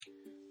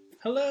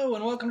Hello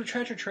and welcome to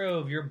Treasure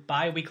Trove, your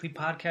bi-weekly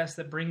podcast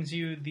that brings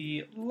you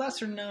the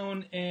lesser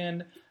known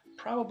and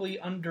probably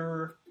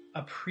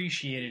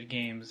underappreciated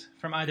games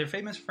from either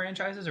famous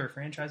franchises or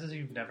franchises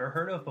you've never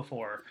heard of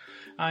before.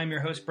 I'm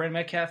your host, Brent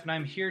Metcalf, and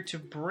I'm here to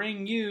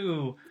bring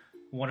you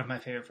one of my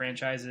favorite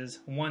franchises,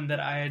 one that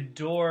I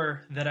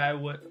adore, that I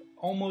would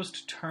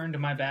almost turned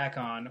my back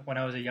on when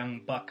I was a young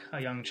buck, a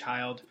young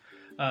child.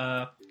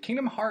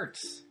 Kingdom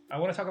Hearts. I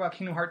want to talk about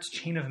Kingdom Hearts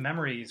Chain of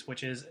Memories,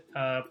 which is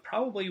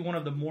probably one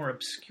of the more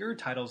obscure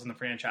titles in the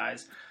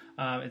franchise.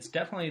 It's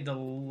definitely the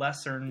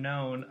lesser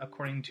known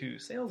according to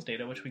sales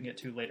data, which we can get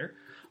to later.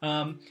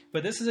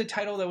 But this is a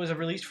title that was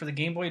released for the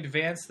Game Boy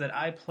Advance that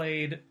I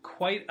played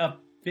quite a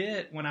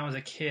bit when I was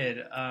a kid,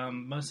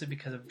 mostly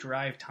because of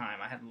drive time.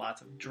 I had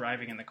lots of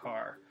driving in the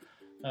car.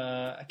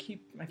 I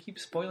keep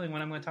spoiling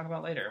what I'm going to talk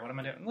about later. What am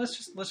I doing? Let's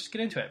just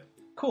get into it.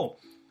 Cool.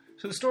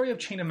 So the story of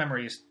Chain of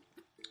Memories,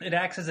 it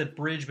acts as a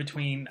bridge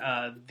between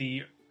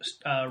the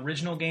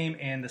original game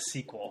and the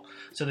sequel.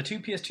 So the two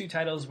PS2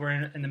 titles were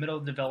in the middle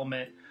of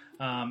development,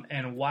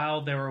 and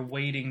while they were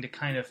waiting to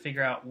kind of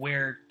figure out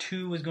where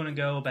 2 was going to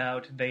go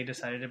about, they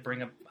decided to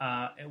bring up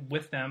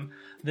with them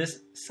this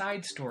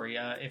side story,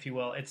 if you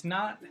will. It's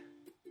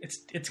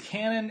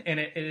canon, and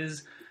it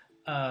is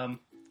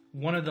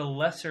one of the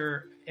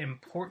lesser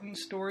important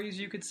stories,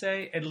 you could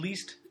say, at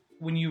least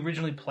when you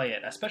originally play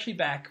it, especially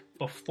back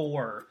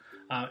before.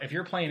 If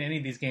you're playing any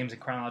of these games in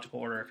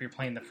chronological order, if you're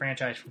playing the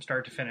franchise from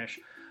start to finish,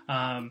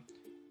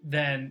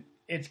 then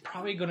it's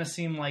probably going to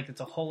seem like it's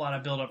a whole lot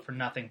of build-up for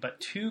nothing. But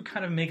 2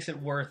 kind of makes it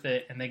worth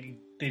it, and they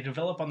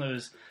develop on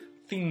those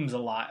themes a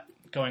lot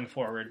going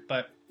forward.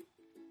 But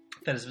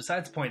that is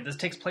besides the point. This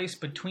takes place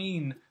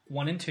between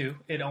 1 and 2.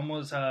 It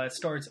almost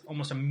starts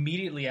almost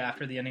immediately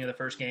after the ending of the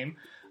first game,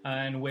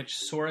 in which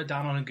Sora,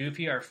 Donald, and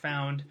Goofy are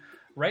found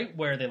right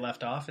where they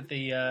left off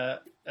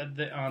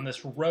on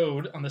this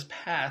road, on this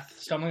path,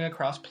 stumbling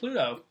across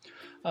Pluto.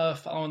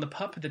 Following the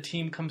pup, the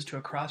team comes to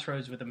a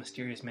crossroads with a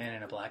mysterious man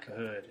in a black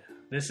hood.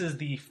 This is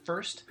the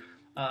first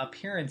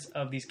appearance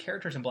of these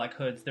characters in black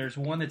hoods. There's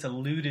one that's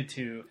alluded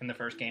to in the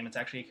first game. It's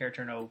actually a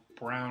character in a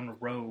brown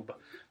robe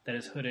that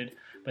is hooded.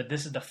 But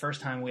this is the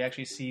first time we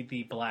actually see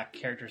the black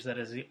characters that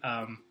is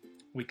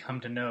we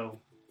come to know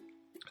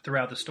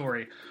throughout the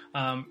story.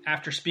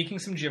 After speaking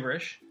some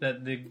gibberish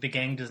that the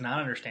gang does not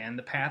understand,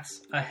 the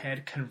paths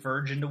ahead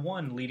converge into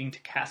one, leading to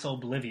Castle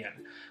Oblivion,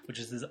 which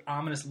is this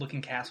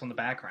ominous-looking castle in the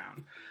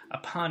background.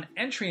 Upon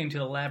entry into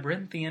the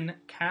labyrinthian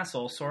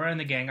castle, Sora and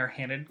the gang are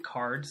handed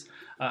cards,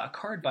 a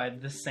card by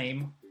the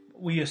same,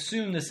 we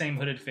assume the same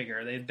hooded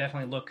figure. They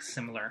definitely look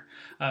similar,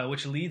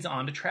 which leads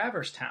on to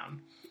Traverse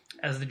Town.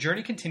 As the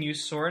journey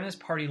continues, Sora and his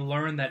party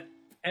learn that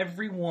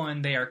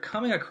everyone they are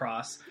coming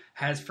across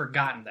has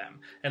forgotten them,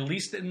 at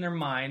least in their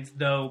minds,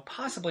 though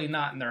possibly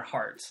not in their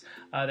hearts.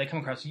 They come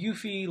across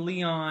Yuffie,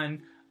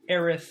 Leon,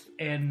 Aerith,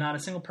 and not a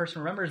single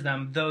person remembers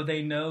them, though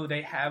they know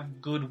they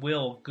have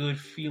goodwill, good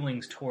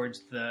feelings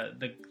towards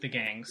the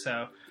gang.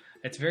 So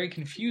it's very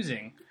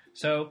confusing.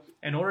 So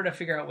in order to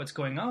figure out what's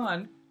going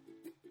on,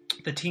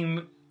 the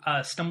team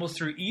stumbles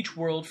through each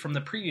world from the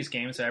previous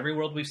game, so every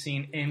world we've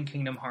seen in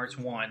Kingdom Hearts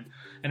 1,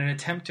 in an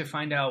attempt to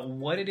find out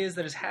what it is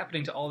that is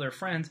happening to all their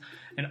friends,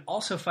 and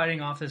also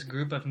fighting off this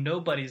group of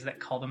nobodies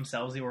that call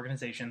themselves the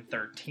Organization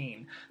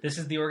 13. This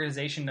is the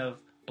organization of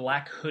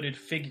black hooded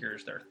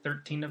figures. There are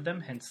 13 of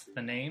them, hence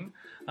the name,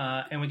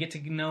 and we get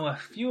to know a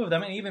few of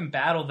them and even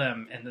battle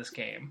them in this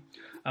game.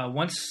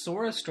 Once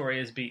Sora's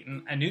story is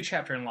beaten, a new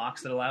chapter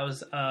unlocks that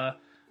allows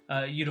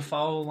you to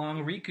follow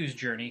along Riku's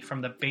journey from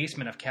the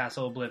basement of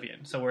Castle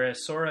Oblivion. So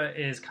whereas Sora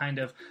is kind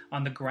of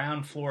on the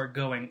ground floor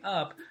going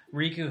up,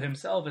 Riku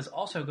himself is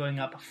also going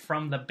up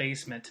from the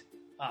basement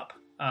up.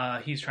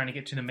 He's trying to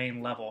get to the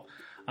main level,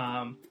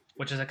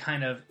 which is a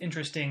kind of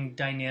interesting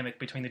dynamic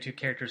between the two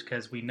characters,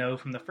 because we know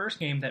from the first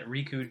game that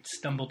Riku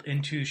stumbled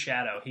into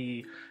Shadow.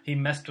 He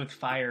messed with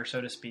fire, so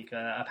to speak,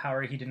 a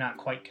power he did not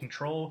quite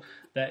control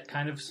that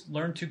kind of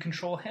learned to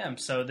control him.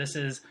 So this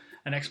is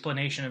an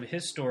explanation of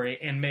his story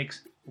and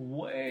makes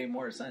way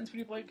more sense when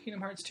you play Kingdom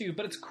Hearts 2,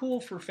 but it's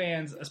cool for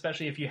fans,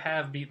 especially if you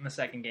have beaten the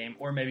second game,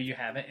 or maybe you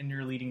haven't and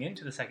you're leading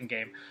into the second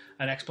game,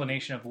 an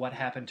explanation of what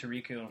happened to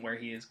Riku and where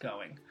he is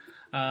going.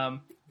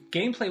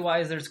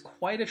 Gameplay-wise, there's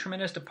quite a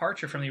tremendous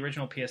departure from the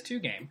original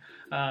PS2 game.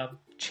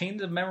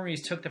 Chains of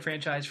Memories took the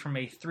franchise from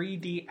a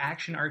 3D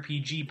action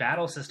RPG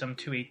battle system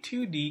to a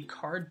 2D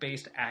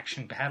card-based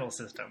action battle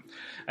system.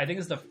 I think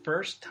it's the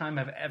first time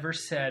I've ever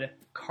said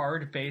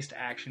card-based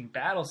action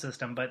battle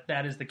system, but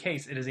that is the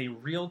case. It is a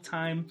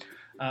real-time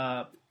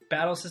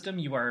battle system.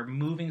 You are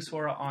moving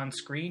Sora on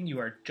screen, you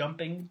are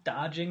jumping,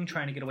 dodging,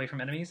 trying to get away from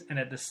enemies, and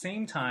at the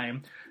same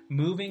time,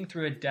 moving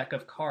through a deck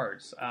of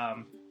cards.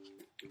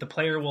 The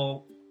player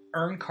will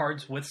earn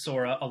cards with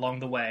Sora along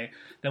the way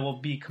that will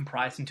be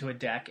comprised into a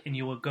deck, and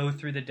you will go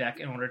through the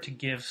deck in order to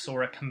give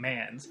Sora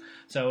commands.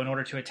 So in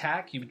order to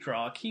attack, you would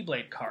draw a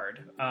Keyblade card.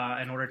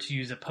 In order to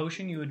use a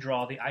potion, you would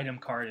draw the item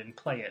card and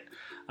play it.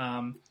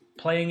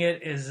 Playing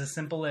it is as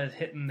simple as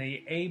hitting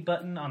the A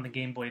button on the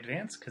Game Boy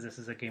Advance, because this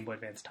is a Game Boy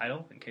Advance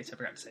title, in case I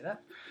forgot to say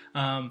that.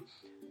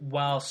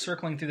 while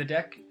circling through the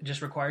deck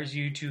just requires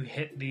you to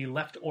hit the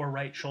left or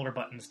right shoulder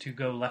buttons to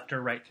go left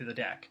or right through the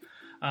deck.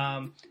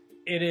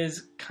 It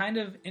is kind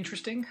of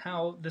interesting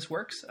how this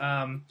works.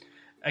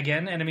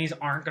 Again, enemies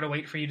aren't going to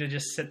wait for you to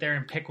just sit there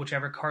and pick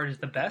whichever card is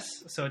the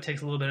best, so it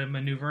takes a little bit of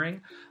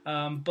maneuvering.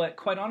 But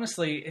quite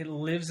honestly, it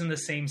lives in the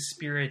same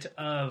spirit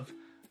of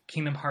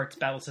Kingdom Hearts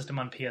battle system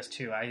on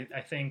PS2.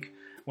 I think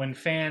when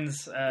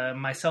fans,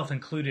 myself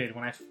included,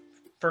 when I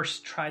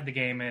first tried the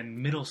game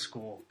in middle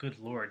school, good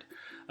lord,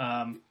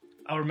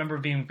 I remember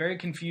being very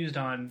confused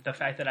on the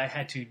fact that I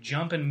had to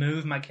jump and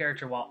move my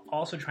character while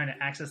also trying to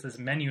access this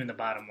menu in the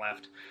bottom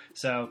left.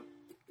 So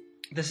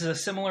this is a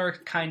similar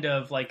kind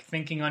of like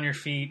thinking on your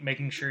feet,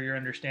 making sure you're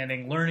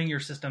understanding, learning your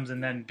systems,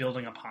 and then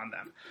building upon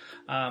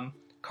them.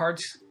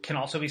 Cards can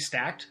also be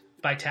stacked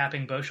by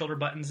tapping both shoulder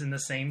buttons in the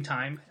same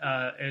time.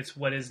 It's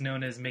what is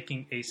known as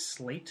making a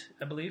slate,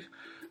 I believe.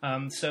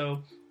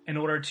 So in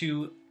order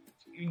to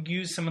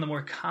use some of the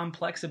more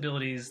complex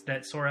abilities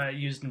that Sora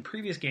used in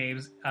previous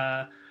games,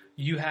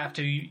 you have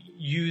to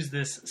use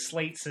this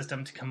slate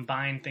system to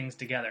combine things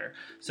together.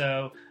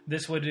 So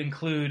this would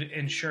include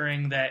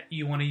ensuring that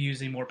you want to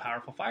use a more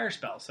powerful fire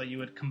spell. So you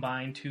would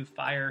combine 2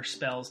 fire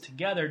spells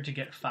together to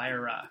get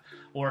Fire-Ra,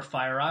 or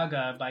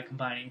Fire-Aga by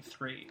combining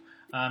 3.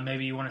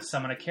 Maybe you want to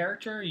summon a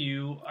character,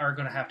 you are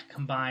going to have to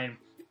combine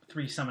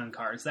 3 summon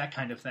cards, that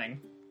kind of thing.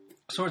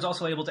 Sora's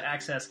also able to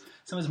access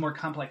some of his more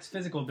complex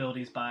physical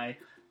abilities by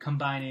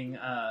combining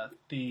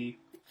the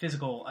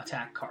physical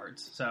attack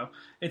cards. So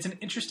it's an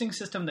interesting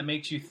system that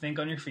makes you think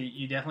on your feet.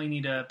 You definitely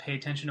need to pay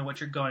attention to what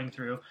you're going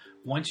through.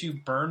 Once you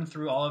burn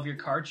through all of your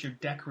cards, your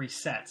deck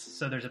resets.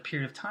 So there's a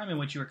period of time in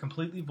which you are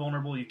completely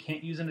vulnerable. You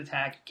can't use an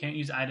attack, you can't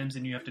use items,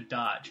 and you have to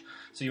dodge.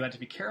 So you have to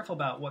be careful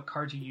about what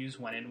cards you use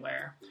when and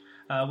where,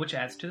 which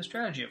adds to the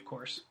strategy, of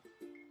course.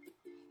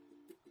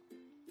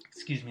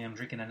 Excuse me, I'm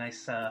drinking a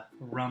nice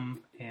rum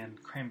and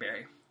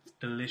cranberry. It's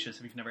delicious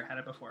if you've never had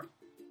it before.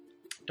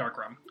 Dark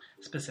rum,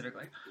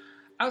 specifically.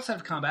 Outside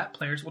of combat,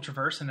 players will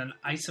traverse in an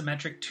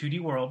isometric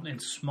 2D world in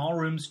small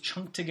rooms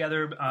chunked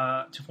together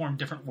to form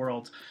different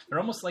worlds. They're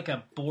almost like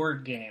a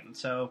board game.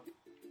 So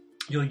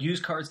you'll use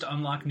cards to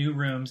unlock new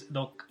rooms.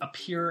 They'll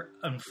appear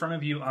in front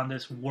of you on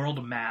this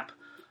world map.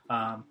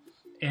 And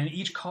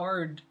each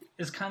card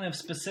is kind of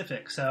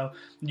specific. So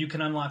you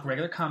can unlock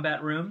regular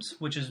combat rooms,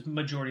 which is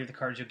majority of the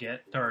cards you'll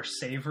get. There are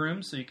save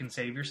rooms, so you can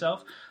save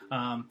yourself.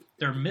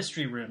 There are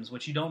mystery rooms,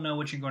 which you don't know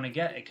what you're going to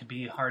get. It could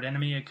be a hard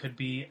enemy. It could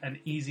be an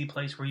easy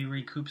place where you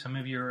recoup some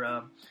of your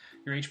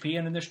HP.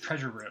 And then there's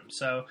treasure rooms.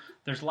 So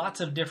there's lots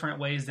of different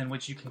ways in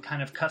which you can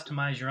kind of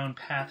customize your own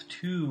path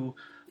to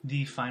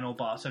the final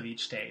boss of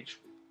each stage,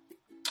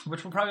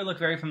 which will probably look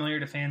very familiar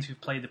to fans who've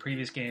played the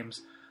previous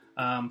games.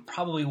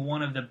 Probably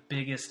one of the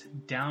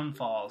biggest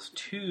downfalls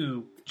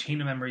to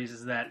Chain of Memories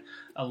is that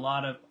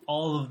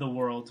all of the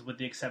worlds, with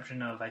the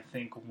exception of, I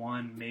think,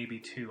 1, maybe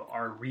 2,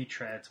 are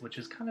retreads, which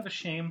is kind of a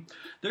shame.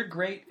 They're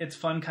great. It's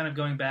fun kind of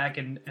going back,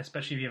 and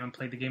especially if you haven't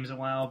played the games in a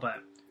while, but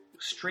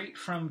straight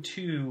from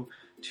 2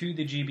 to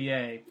the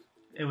GBA,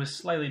 it was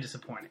slightly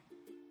disappointing.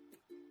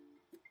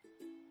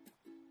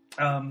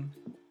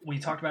 We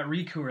talked about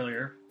Riku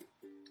earlier.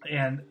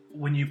 And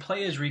when you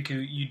play as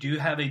Riku, you do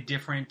have a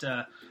different...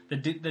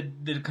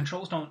 The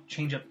controls don't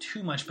change up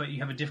too much, but you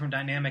have a different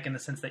dynamic in the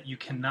sense that you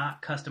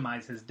cannot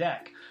customize his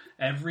deck.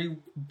 Every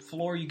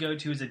floor you go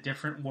to is a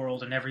different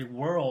world, and every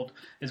world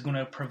is going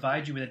to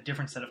provide you with a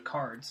different set of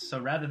cards. So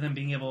rather than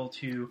being able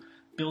to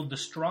build the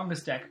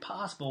strongest deck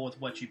possible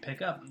with what you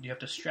pick up, you have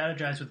to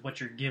strategize with what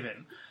you're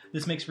given.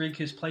 This makes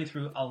Riku's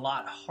playthrough a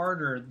lot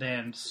harder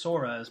than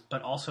Sora's,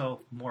 but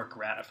also more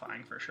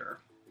gratifying for sure.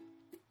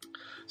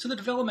 So the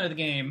development of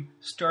the game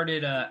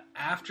started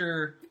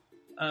after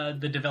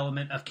the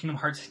development of Kingdom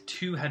Hearts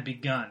 2 had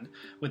begun,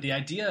 with the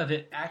idea of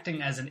it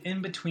acting as an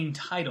in-between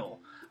title,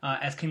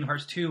 as Kingdom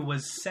Hearts 2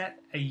 was set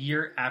a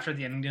year after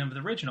the ending of the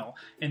original,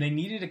 and they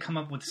needed to come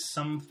up with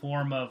some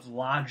form of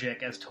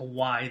logic as to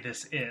why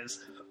this is.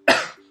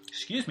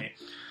 Excuse me.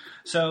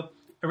 So,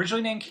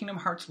 originally named Kingdom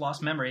Hearts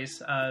Lost Memories,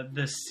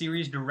 the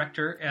series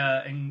director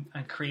and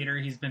creator,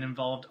 he's been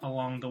involved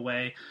along the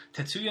way,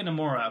 Tetsuya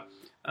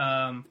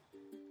Nomura,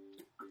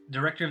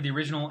 director of the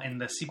original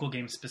and the sequel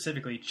game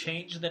specifically,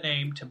 changed the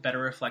name to better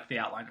reflect the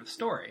outline of the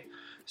story.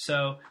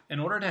 So, in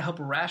order to help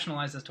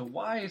rationalize as to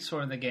why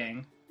Sora and the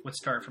gang would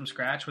start from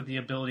scratch with the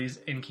abilities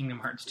in Kingdom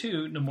Hearts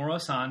 2,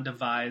 Nomura-san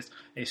devised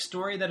a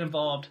story that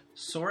involved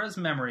Sora's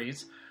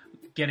memories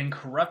getting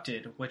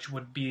corrupted, which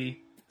would be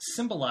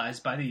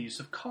symbolized by the use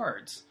of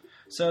cards.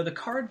 So the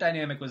card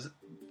dynamic was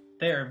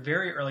there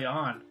very early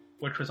on,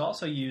 which was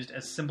also used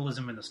as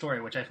symbolism in the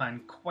story, which I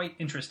find quite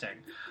interesting.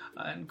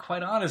 And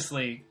quite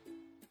honestly,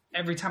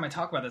 every time I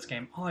talk about this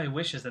game, all I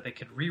wish is that they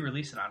could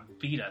re-release it on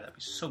Vita. That'd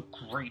be so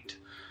great.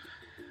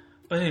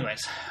 But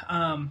anyways,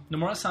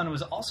 Nomura-san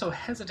was also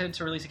hesitant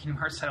to release a Kingdom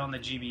Hearts title on the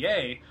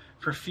GBA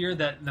for fear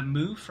that the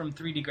move from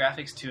 3D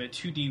graphics to a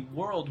 2D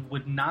world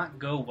would not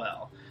go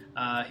well.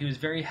 He was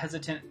very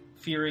hesitant,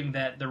 fearing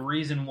that the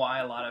reason why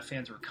a lot of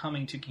fans were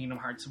coming to Kingdom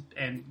Hearts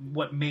and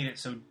what made it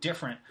so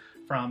different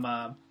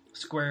from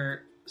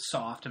Square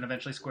Soft and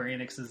eventually Square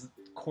Enix's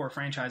core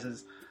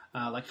franchises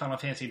like Final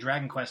Fantasy,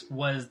 Dragon Quest,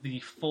 was the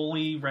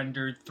fully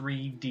rendered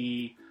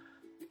 3D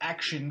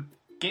action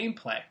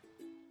gameplay.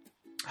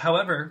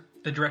 However,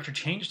 the director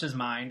changed his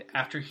mind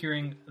after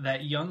hearing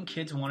that young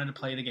kids wanted to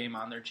play the game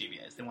on their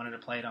GBAs. They wanted to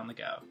play it on the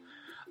go.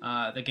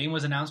 The game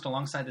was announced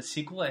alongside the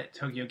sequel at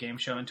Tokyo Game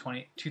Show in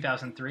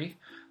 2003,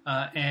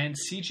 and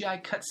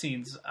CGI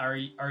cutscenes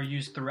are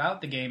used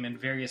throughout the game in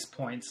various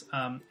points,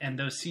 and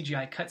those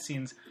CGI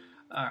cutscenes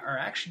are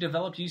actually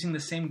developed using the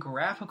same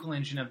graphical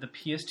engine of the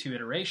PS2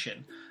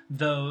 iteration,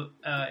 though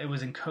it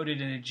was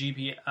encoded in a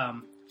GPA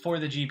for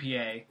the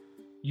GPA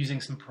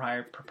using some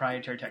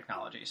proprietary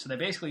technology. So they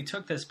basically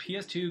took this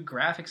PS2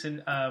 graphics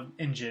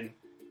engine,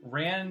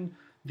 ran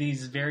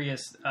these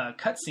various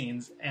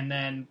cutscenes, and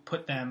then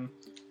put them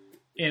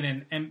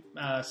in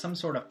some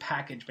sort of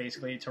package,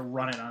 basically, to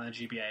run it on the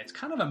GBA. It's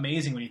kind of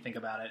amazing when you think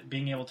about it,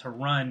 being able to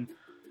run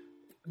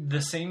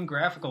the same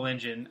graphical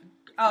engine,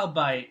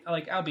 albeit,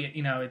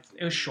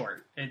 it was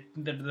short.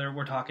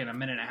 We're talking 1.5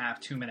 minute,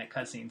 2-minute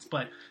cutscenes,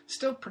 but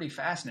still pretty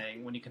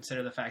fascinating when you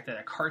consider the fact that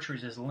a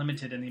cartridge is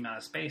limited in the amount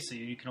of space, so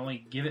you can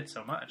only give it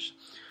so much.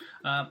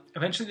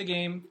 Eventually, the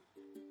game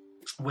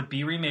would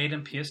be remade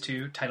in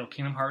PS2, titled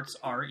Kingdom Hearts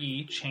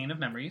RE: Chain of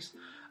Memories,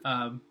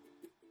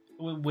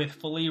 with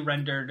fully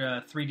rendered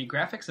 3D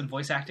graphics and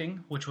voice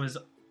acting, which was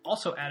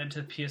also added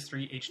to the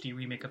PS3 HD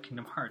remake of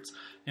Kingdom Hearts,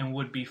 and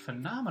would be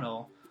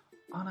phenomenal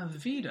on a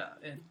Vita.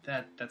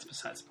 That's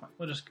besides the point.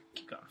 We'll just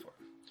keep going forward.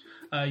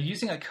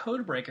 Using a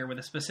code breaker with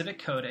a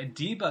specific code, a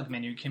debug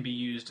menu can be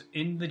used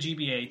in the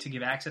GBA to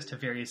give access to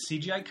various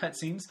CGI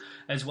cutscenes,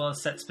 as well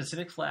as set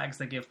specific flags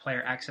that give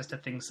player access to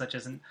things such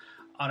as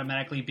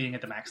automatically being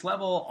at the max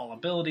level, all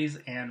abilities,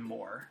 and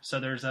more.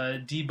 So there's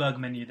a debug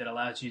menu that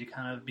allows you to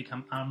kind of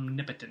become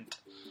omnipotent.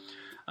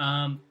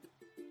 The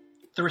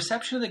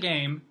reception of the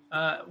game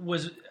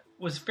was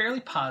fairly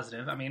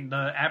positive. I mean,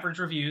 the average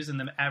reviews and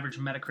the average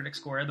Metacritic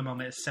score at the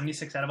moment is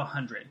 76 out of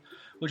 100,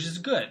 which is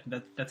good.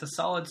 That's a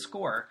solid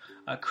score.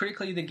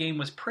 Critically, the game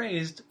was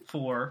praised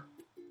for,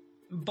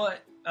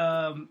 but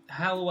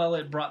how well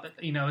it brought,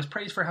 it was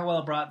praised for how well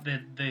it brought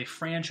the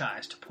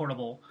franchise to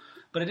portable,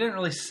 but it didn't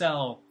really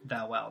sell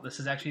that well. This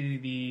is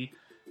actually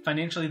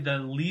financially the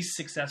least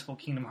successful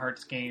Kingdom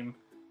Hearts game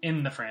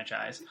in the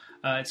franchise.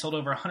 It sold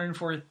over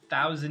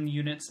 104,000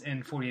 units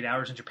in 48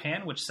 hours in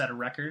Japan, which set a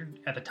record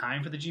at the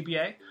time for the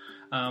GBA.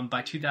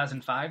 By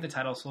 2005, the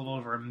title sold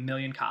over 1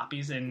 million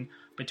copies in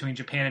between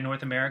Japan and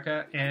North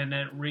America, and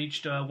it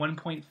reached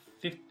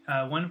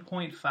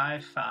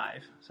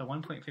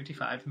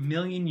 1.55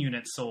 million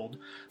units sold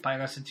by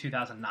August of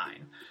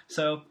 2009.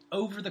 So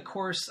over the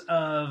course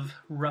of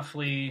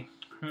roughly,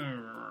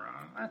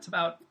 it's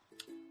about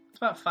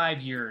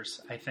 5 years,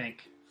 I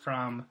think,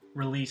 from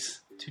release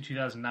to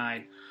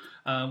 2009.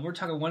 We're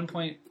talking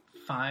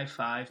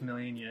 1.55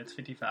 million units,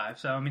 55.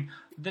 So, I mean,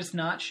 that's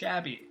not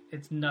shabby.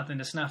 It's nothing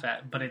to snuff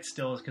at, but it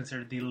still is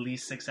considered the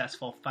least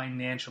successful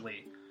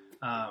financially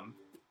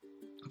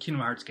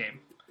Kingdom Hearts game.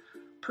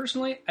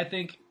 Personally, I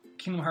think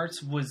Kingdom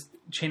Hearts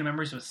Chain of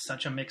Memories was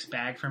such a mixed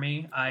bag for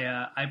me.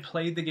 I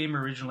played the game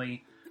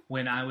originally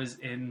when I was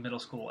in middle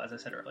school, as I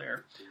said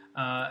earlier.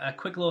 A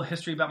quick little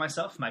history about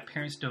myself. My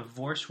parents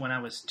divorced when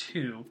I was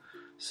 2,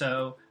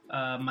 so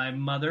my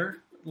mother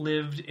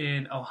lived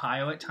in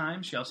Ohio at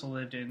times. She also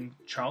lived in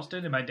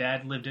Charleston, and my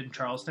dad lived in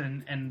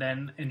Charleston and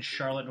then in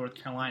Charlotte, North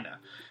Carolina.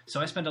 So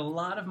I spent a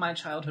lot of my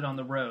childhood on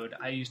the road.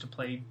 I used to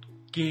play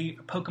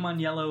Pokemon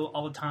Yellow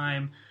all the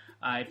time.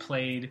 I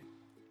played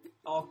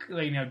all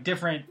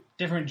different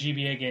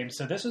GBA games.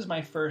 So this was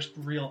my first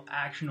real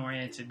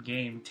action-oriented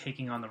game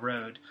taking on the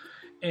road.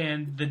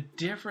 And the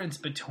difference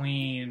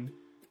between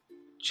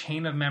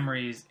Chain of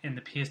Memories in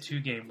the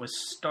PS2 game was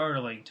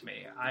startling to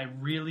me. I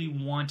really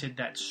wanted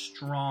that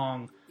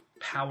strong,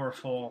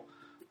 powerful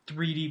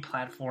 3D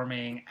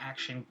platforming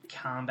action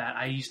combat.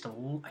 I used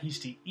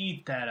to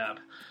eat that up.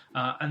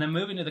 And then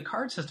moving to the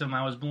card system,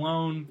 I was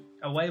blown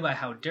away by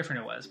how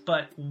different it was.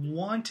 But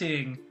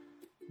wanting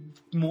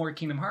more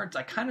Kingdom Hearts,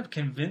 I kind of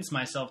convinced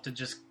myself to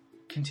just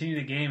continue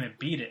the game and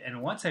beat it.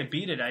 And once I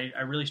beat it,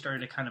 I really started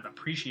to kind of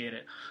appreciate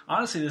it.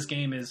 Honestly, this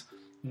game is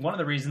one of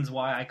the reasons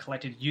why I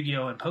collected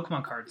Yu-Gi-Oh! And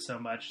Pokemon cards so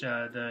much.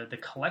 The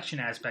collection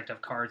aspect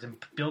of cards and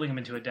building them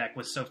into a deck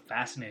was so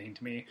fascinating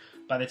to me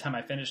by the time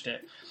I finished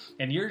it.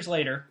 And years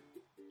later,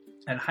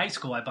 in high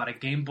school, I bought a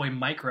Game Boy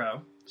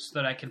Micro so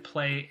that I could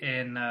play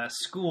in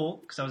school,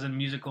 because I was in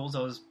musicals.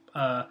 I was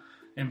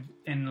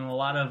in a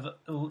lot of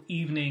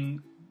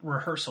evening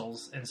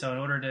rehearsals, and so in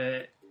order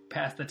to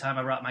pass the time,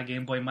 I brought my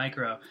Game Boy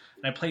Micro,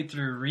 and I played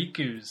through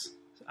Riku's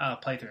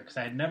playthrough, because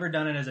I had never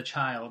done it as a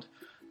child,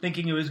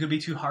 thinking it was going to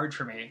be too hard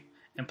for me.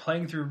 And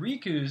playing through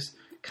Riku's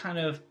kind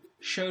of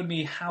showed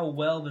me how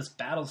well this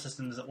battle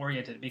system is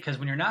oriented, because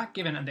when you're not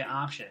given the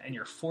option and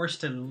you're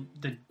forced to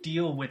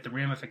deal with the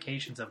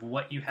ramifications of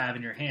what you have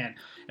in your hand,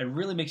 it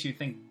really makes you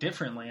think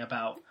differently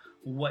about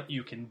what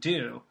you can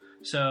do.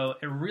 So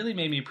it really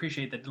made me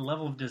appreciate the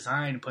level of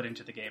design put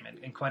into the game.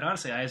 And quite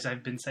honestly, as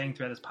I've been saying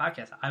throughout this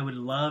podcast, I would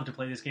love to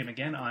play this game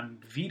again on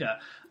Vita.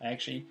 I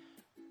actually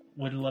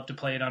would love to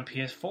play it on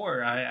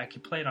PS4. I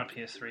could play it on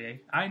PS3.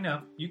 I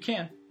know you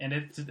can, and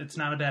it's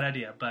not a bad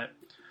idea. But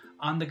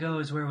on the go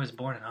is where it was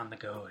born, and on the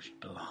go it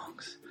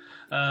belongs.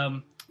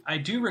 I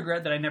do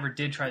regret that I never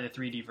did try the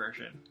 3D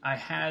version. I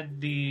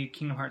had the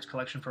Kingdom Hearts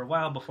collection for a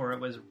while before it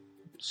was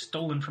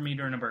stolen from me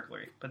during a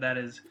burglary, but that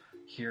is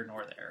here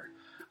nor there.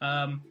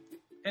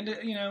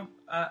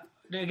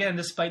 Again,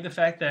 despite the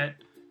fact that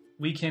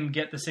we can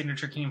get the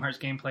signature Kingdom Hearts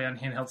gameplay on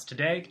handhelds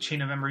today,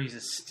 Chain of Memories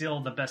is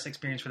still the best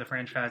experience for the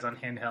franchise on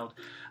handheld.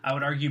 I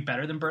would argue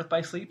better than Birth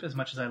by Sleep, as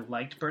much as I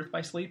liked Birth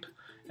by Sleep,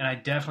 and I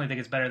definitely think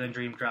it's better than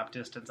Dream Drop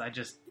Distance. I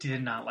just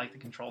did not like the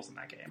controls in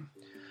that game.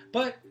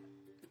 But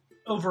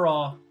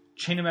overall,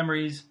 Chain of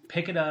Memories,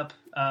 pick it up.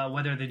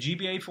 Whether the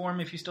GBA form,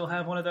 if you still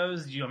have one of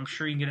those, I'm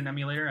sure you can get an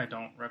emulator. I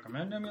don't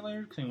recommend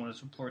emulators because I want to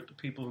support the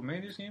people who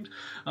made these games.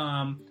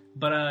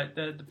 But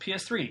the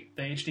PS3,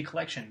 the HD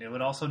collection, it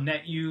would also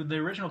net you the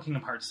original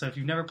Kingdom Hearts. So if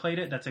you've never played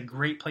it, that's a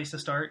great place to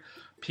start.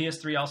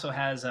 PS3 also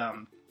has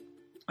a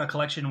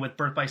collection with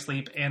Birth by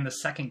Sleep and the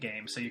second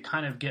game, so you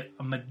kind of get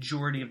a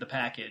majority of the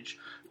package,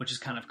 which is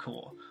kind of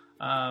cool.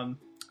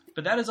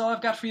 But that is all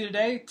I've got for you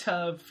today.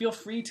 Feel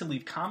free to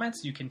leave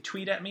comments. You can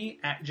tweet at me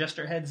at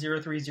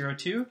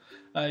jesterhead0302.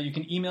 You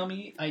can email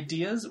me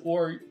ideas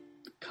or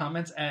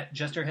comments at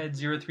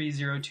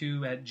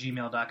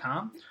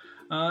jesterhead0302@gmail.com.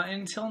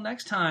 Until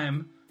next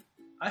time,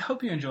 I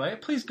hope you enjoy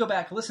it. Please go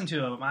back, listen to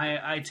them.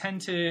 I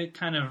tend to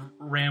kind of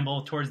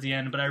ramble towards the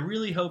end, but I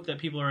really hope that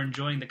people are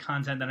enjoying the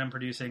content that I'm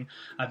producing.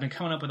 I've been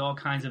coming up with all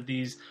kinds of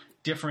these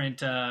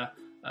different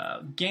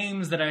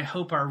games that I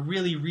hope are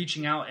really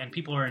reaching out and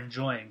people are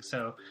enjoying.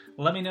 So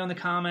let me know in the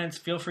comments.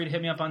 Feel free to hit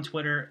me up on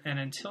Twitter. And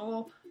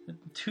until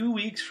 2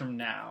 weeks from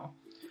now,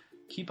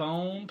 keep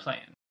on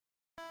playing.